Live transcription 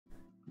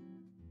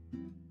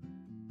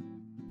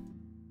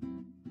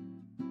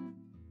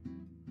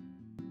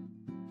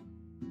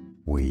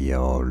We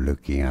are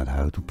looking at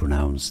how to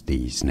pronounce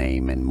these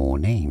names and more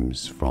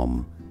names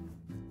from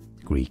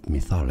Greek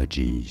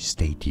mythology.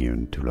 Stay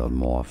tuned to learn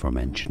more from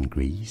ancient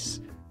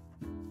Greece.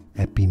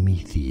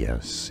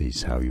 Epimetheus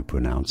is how you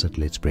pronounce it.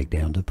 Let's break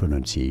down the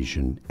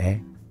pronunciation.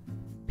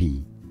 Epimetheus.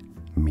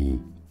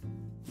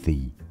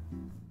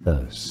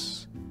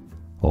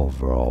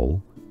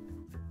 Overall,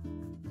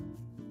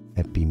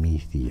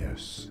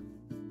 Epimetheus.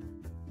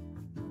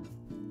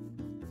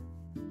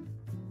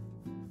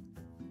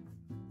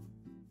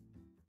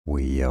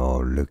 We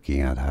are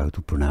looking at how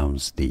to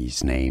pronounce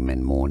these names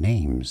and more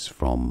names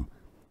from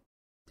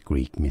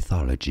Greek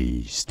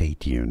mythology. Stay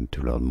tuned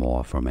to learn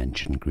more from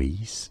ancient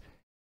Greece.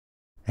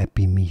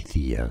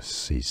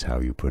 Epimetheus is how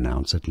you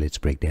pronounce it. Let's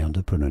break down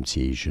the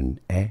pronunciation.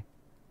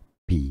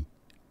 Epimetheus.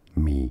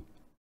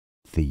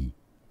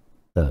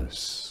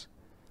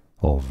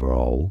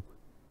 Overall,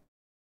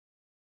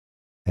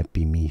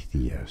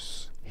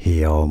 Epimetheus.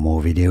 Here are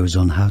more videos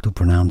on how to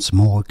pronounce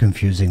more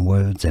confusing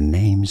words and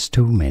names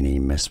too many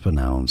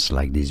mispronounced.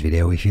 Like this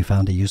video if you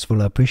found it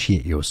useful. I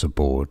appreciate your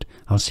support.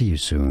 I'll see you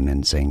soon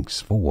and thanks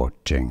for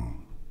watching.